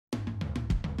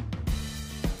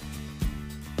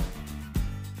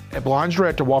At Blinds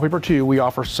Direct or Wallpaper 2, we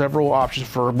offer several options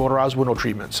for motorized window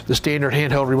treatments. The standard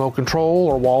handheld remote control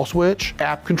or wall switch,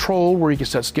 app control where you can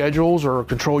set schedules or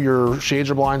control your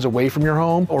shades or blinds away from your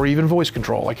home, or even voice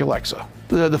control like Alexa.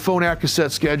 The phone app can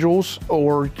set schedules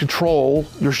or control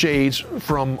your shades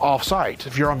from off-site.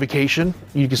 If you're on vacation,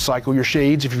 you can cycle your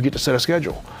shades if you get to set a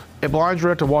schedule. At Blinds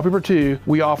Direct or Wallpaper 2,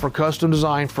 we offer custom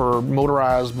design for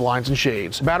motorized blinds and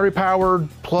shades. Battery-powered,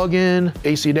 plug-in,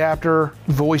 AC adapter,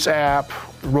 voice app,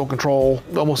 remote control,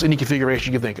 almost any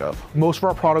configuration you can think of. Most of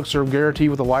our products are guaranteed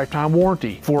with a lifetime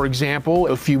warranty. For example,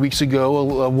 a few weeks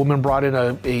ago, a woman brought in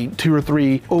a 2 or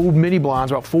 3 old mini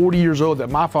blinds, about 40 years old,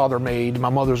 that my father made in my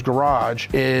mother's garage,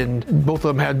 and both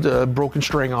of them had broken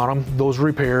string on them. Those were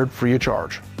repaired free of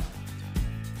charge.